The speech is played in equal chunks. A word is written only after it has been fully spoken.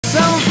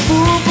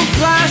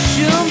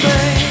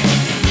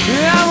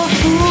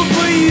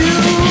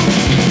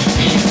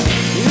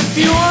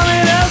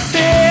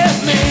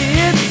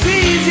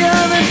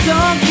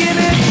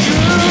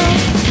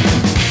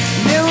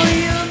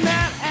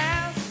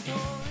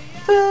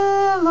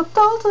Philip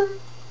Dalton.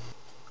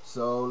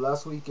 So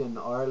last week in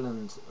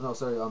Ireland, no,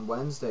 sorry, on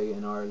Wednesday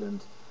in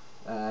Ireland,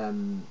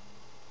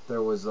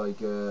 there was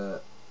like a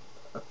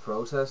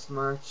protest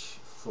march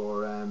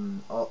for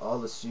all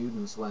the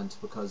students went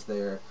because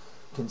they're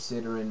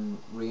considering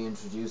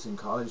reintroducing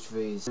college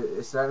fees.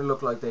 It started to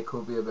look like they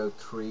could be about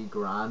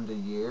 $3,000 a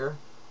year.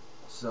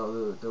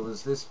 So there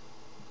was this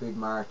big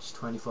march.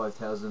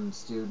 25,000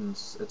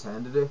 students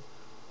attended it,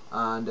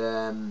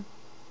 and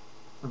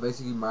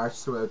basically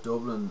marched throughout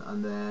Dublin,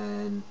 and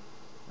then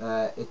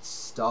it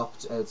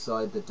stopped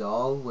outside the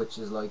Dáil, which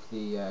is like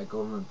the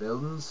government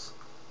buildings.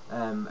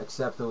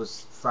 Except there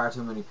was far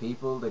too many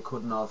people. They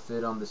couldn't all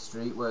fit on the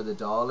street where the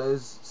Dáil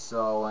is,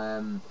 so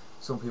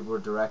some people were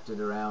directed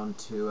around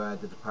to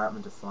the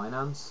Department of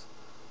Finance.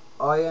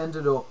 I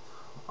ended up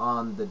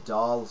on the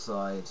Dáil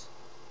side,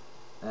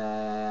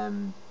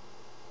 and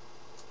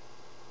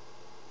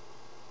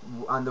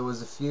there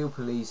was a few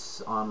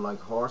police on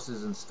like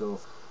horses and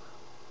stuff.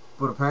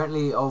 But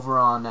apparently over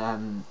on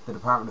the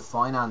Department of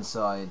Finance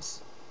side,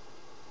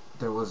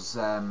 there was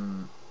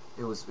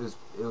it was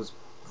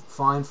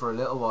fine for a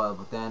little while,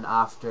 but then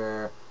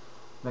after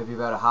maybe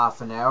about a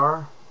half an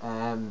hour,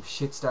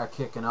 shit started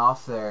kicking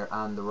off there,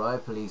 and the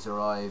riot police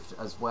arrived,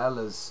 as well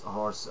as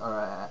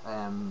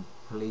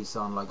police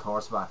on like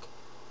horseback.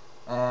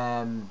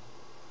 The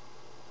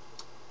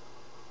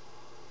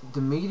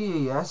media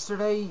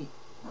yesterday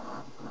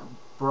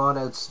brought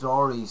out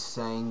stories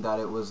saying that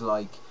it was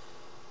like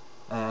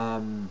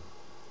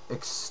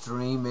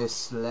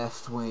extremist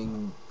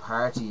left-wing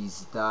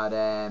parties that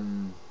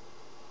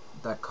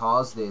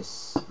caused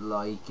this,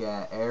 like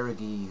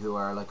Erigi, who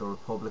are like a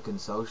Republican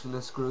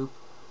socialist group,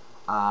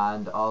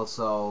 and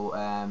also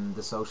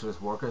the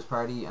Socialist Workers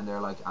Party, and they're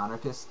like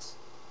anarchists.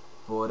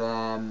 But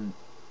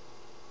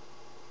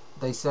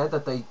they said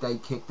that they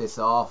kicked this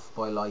off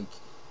by like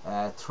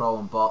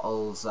throwing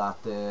bottles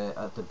at the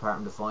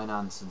Department of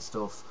Finance and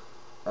stuff,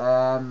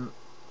 and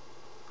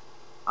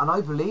I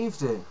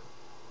believed it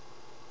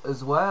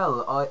as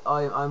well.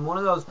 I'm one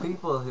of those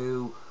people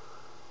who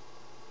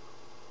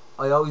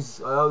I always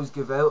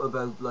give out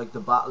about like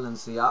the battle in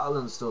Seattle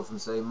and stuff, and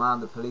say,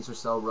 man, the police are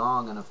so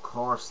wrong, and of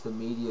course the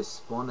media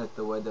spun it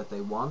the way that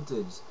they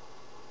wanted,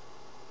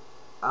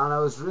 and I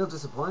was real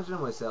disappointed in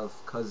myself,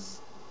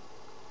 because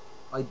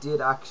I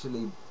did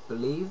actually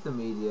believe the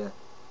media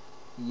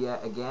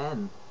yet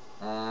again.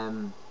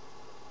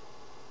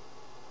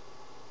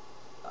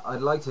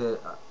 I'd like to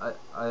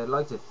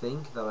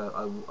think that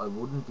I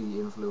wouldn't be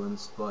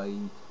influenced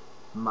by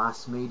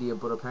mass media,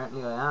 but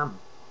apparently I am.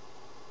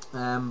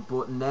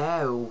 But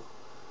now,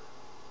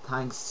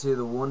 thanks to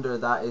the wonder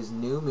that is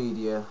new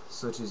media,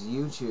 such as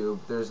YouTube,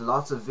 there's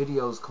lots of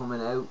videos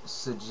coming out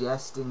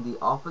suggesting the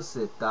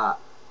opposite, that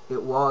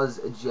it was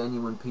a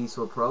genuine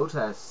peaceful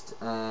protest,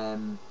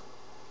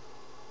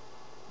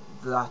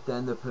 that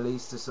then the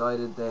police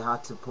decided they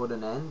had to put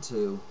an end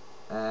to.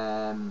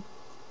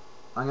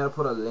 I'm going to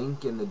put a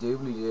link in the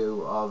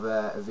doobly-doo of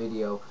a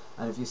video,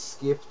 and if you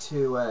skip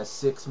to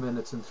 6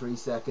 minutes and 3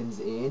 seconds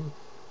in,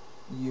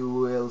 you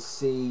will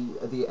see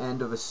at the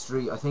end of a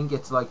street. I think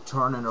it's like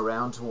turning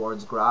around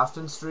towards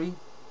Grafton Street,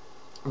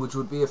 which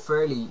would be a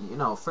fairly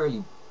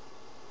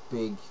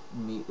big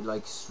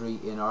like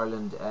street in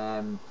Ireland.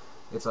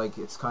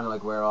 It's kind of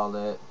like where all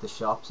the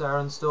shops are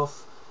and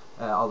stuff,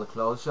 all the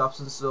clothes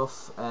shops and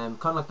stuff. Kind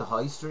of like the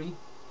high street,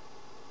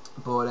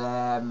 but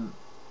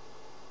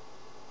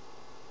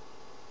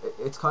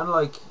it's kind of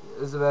like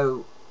there's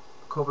about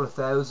a couple of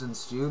thousand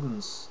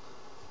students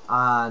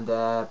and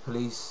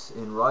police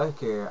in riot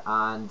gear,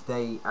 and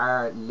they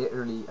are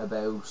literally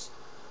about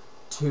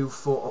 2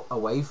 foot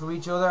away from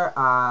each other,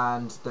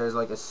 and there's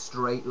like a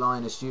straight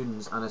line of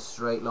students and a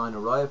straight line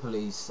of riot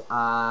police,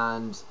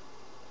 and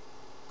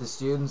the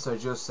students are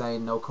just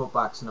saying no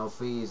cutbacks, no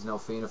fees, no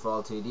Fianna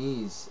Fáil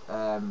TDs.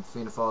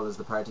 Fianna Fáil is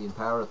the party in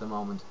power at the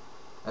moment,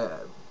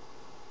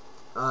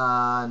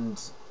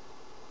 and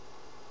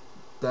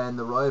then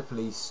the riot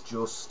police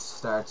just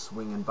start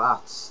swinging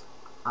bats,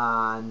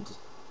 and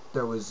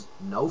there was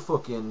no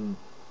fucking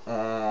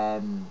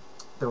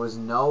there was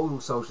no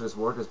Socialist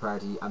Workers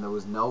Party, and there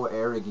was no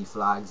Erigi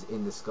flags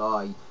in the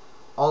sky.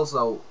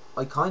 Also,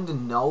 I kind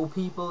of know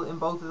people in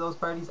both of those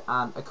parties,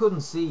 and I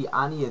couldn't see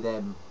any of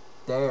them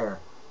there.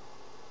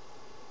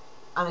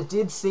 And it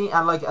did seem,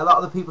 and like a lot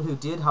of the people who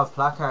did have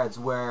placards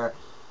were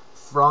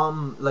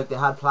from, like, they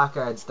had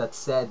placards that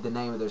said the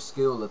name of their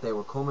school that they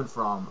were coming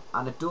from,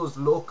 and it does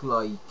look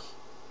like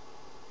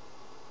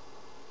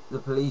the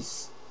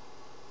police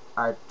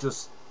are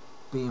just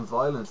being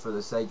violent for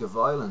the sake of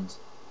violence.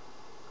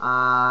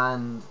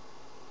 And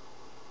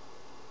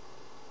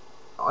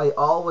I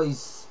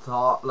always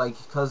thought, like,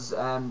 because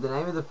the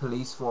name of the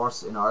police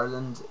force in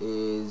Ireland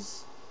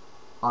is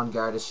An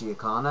Garda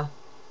Síochána,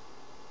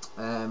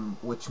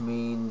 which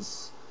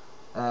means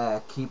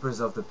keepers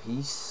of the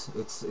peace.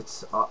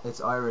 It's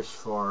Irish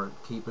for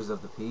keepers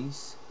of the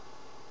peace.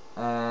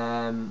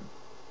 That's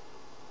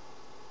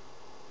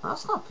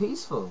not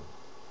peaceful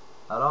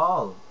at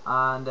all,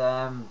 and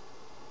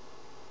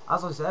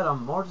as I said,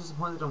 I'm more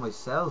disappointed in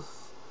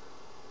myself.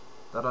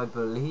 that I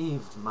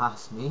believed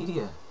mass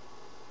media.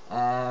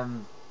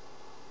 Um,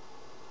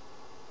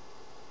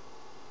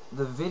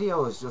 the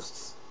video is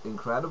just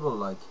incredible,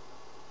 like,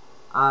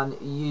 and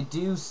you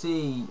do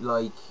see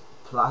like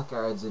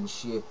placards and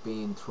shit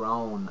being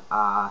thrown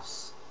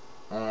at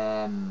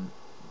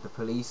the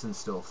police and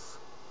stuff,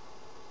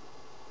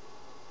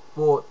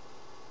 but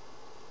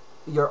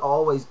you're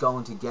always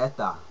going to get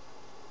that.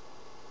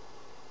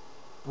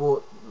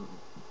 But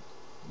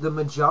the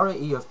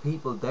majority of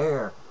people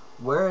there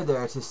were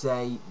there to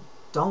say,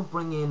 don't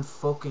bring in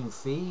fucking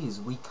fees,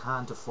 we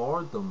can't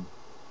afford them.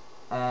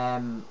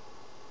 Um,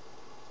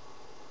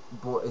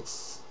 but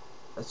it's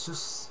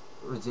just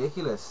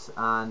ridiculous.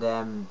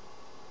 And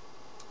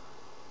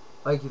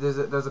like there's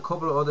a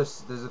couple of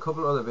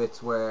other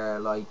bits where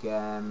like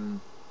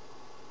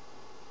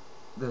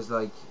there's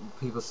like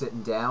people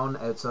sitting down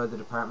outside the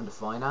Department of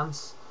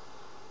Finance,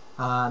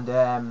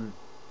 and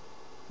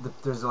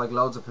there's like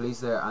loads of police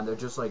there, and they're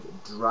just like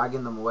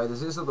dragging them away.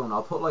 There's this other one.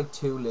 I'll put like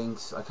two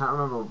links. I can't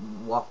remember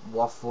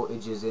what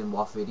footage is in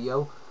what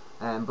video,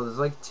 but there's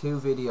like two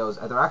videos.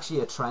 They're actually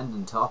a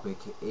trending topic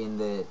in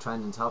the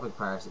trending topic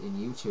part in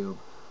YouTube,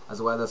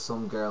 as well as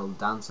some girl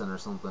dancing or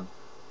something.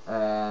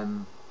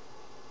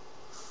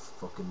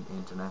 Fucking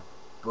internet.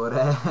 But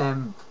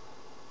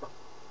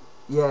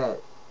yeah,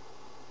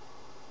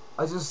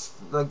 I just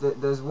like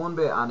there's one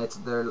bit, and it's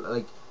they're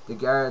like the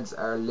guards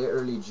are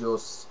literally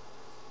just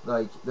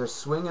like they're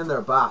swinging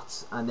their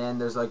bats, and then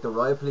there's like the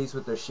riot police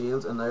with their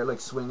shields, and they're like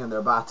swinging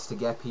their bats to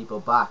get people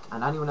back,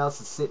 and anyone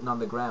else is sitting on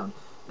the ground.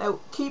 Now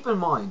keep in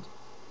mind,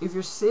 if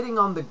you're sitting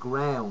on the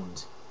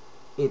ground,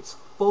 it's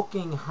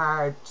fucking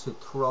hard to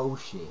throw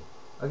shit.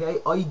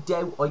 Okay, I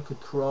doubt I could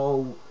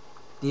throw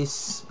this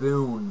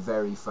spoon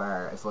very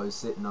far if I was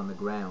sitting on the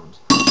ground,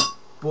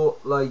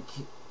 but like,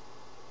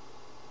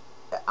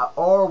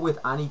 or with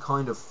any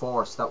kind of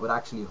force that would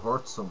actually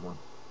hurt someone.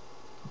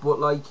 But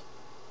like,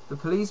 the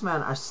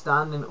policemen are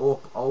standing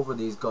up over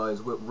these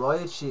guys with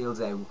riot shields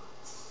out,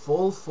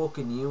 full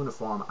fucking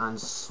uniform, and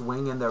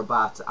swinging their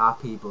bats at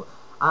people.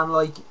 And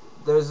like,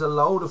 there's a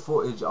load of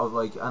footage of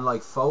like, and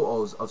like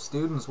photos of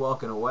students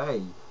walking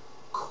away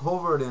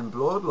covered in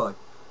blood, like.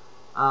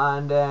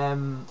 And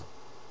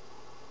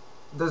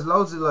there's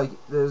loads of like,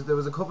 there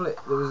was a couple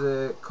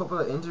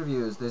of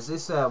interviews. There's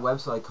this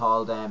website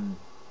called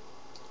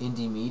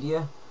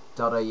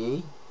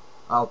indiemedia.ie.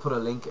 I'll put a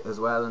link as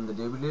well in the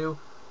doobly-doo.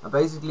 And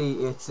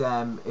basically it's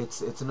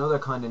another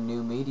kind of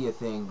new media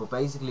thing, but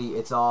basically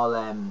it's all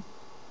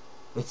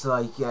it's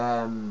like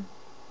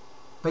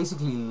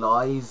basically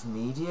live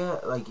media.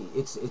 Like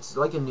it's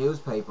like a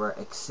newspaper,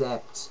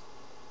 except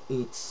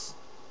it's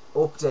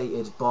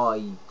updated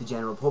by the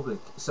general public.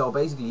 So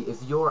basically,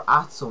 if you're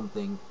at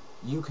something,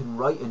 you can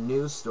write a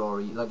news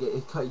story. Like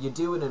you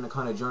do it in a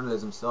kind of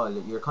journalism style.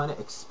 You're kind of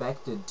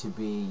expected to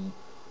be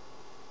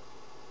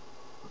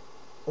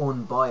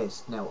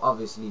unbiased. Now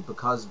obviously,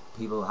 because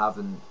people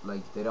haven't,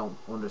 like, they don't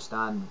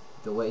understand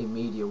the way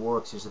media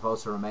works, you're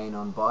supposed to remain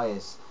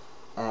unbiased.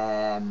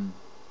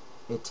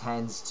 It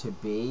tends to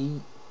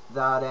be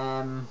that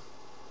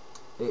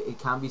it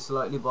can be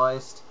slightly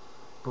biased,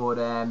 but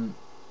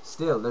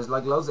still there's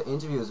like loads of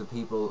interviews with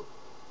people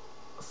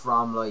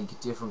from like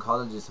different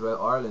colleges throughout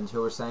Ireland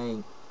who are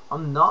saying,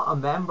 I'm not a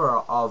member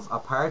of a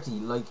party,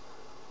 like,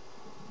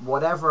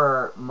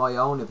 whatever my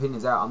own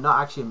opinions are, I'm not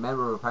actually a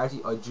member of a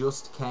party. I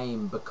just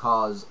came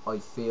because I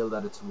feel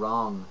that it's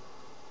wrong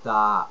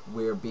that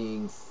we're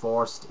being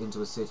forced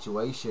into a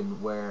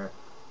situation where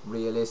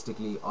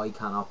realistically I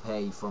cannot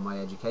pay for my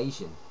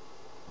education.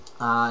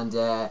 And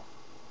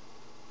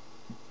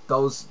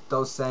those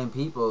same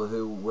people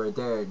who were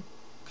there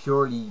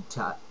purely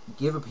to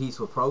give a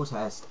peaceful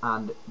protest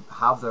and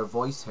have their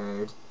voice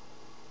heard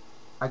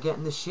are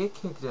getting the shit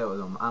kicked out of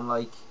them. And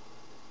like,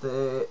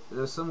 there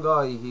was some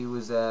guy who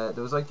was there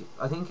was like,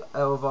 I think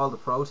out of all the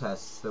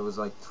protests there was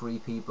like 3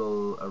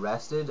 people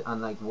arrested,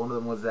 and like one of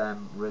them was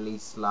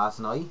released last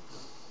night.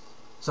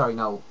 Sorry,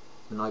 no,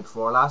 the night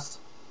before last.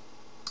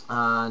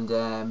 And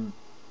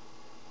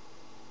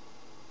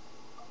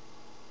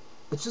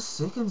it just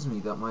sickens me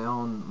that my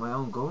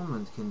own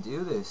government can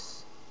do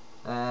this.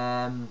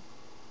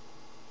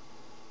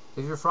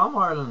 If you're from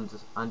Ireland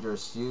and you're a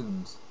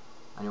student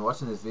and you're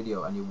watching this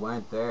video and you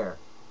weren't there,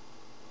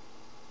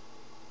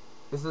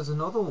 if there's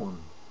another one,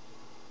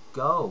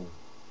 go.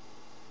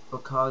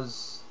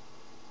 Because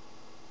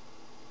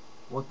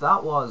what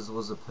that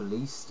was a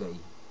police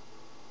state.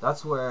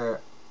 That's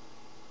where,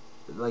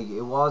 like,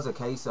 it was a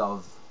case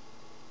of,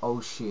 oh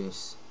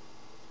shit,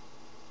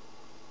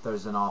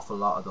 there's an awful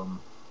lot of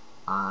them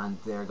and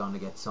they're gonna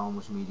get so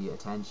much media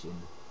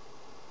attention,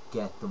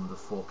 get them the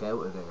fuck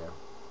out of there.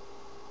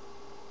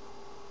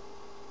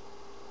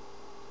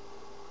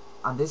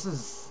 And this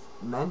is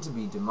meant to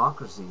be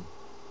democracy.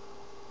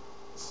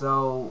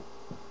 So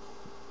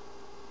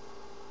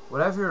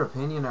whatever your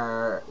opinion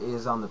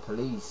is on the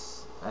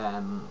police,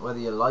 whether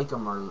you like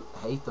them or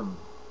hate them,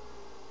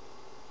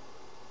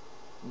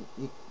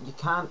 you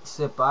can't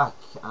sit back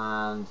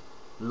and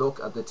look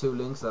at the 2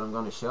 links that I'm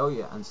going to show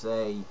you and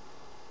say,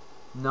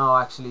 No,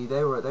 actually,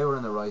 they were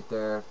in the right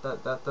there.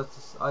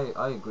 That's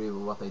I agree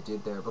with what they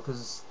did there,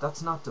 because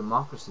that's not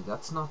democracy.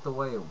 That's not the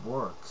way it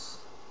works.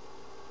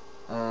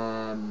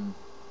 Um.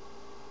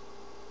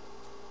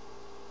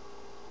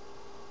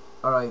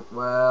 All right.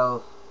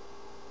 Well,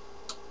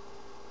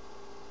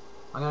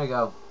 I'm gonna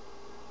go.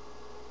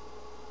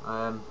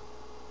 Um.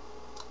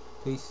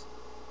 Peace.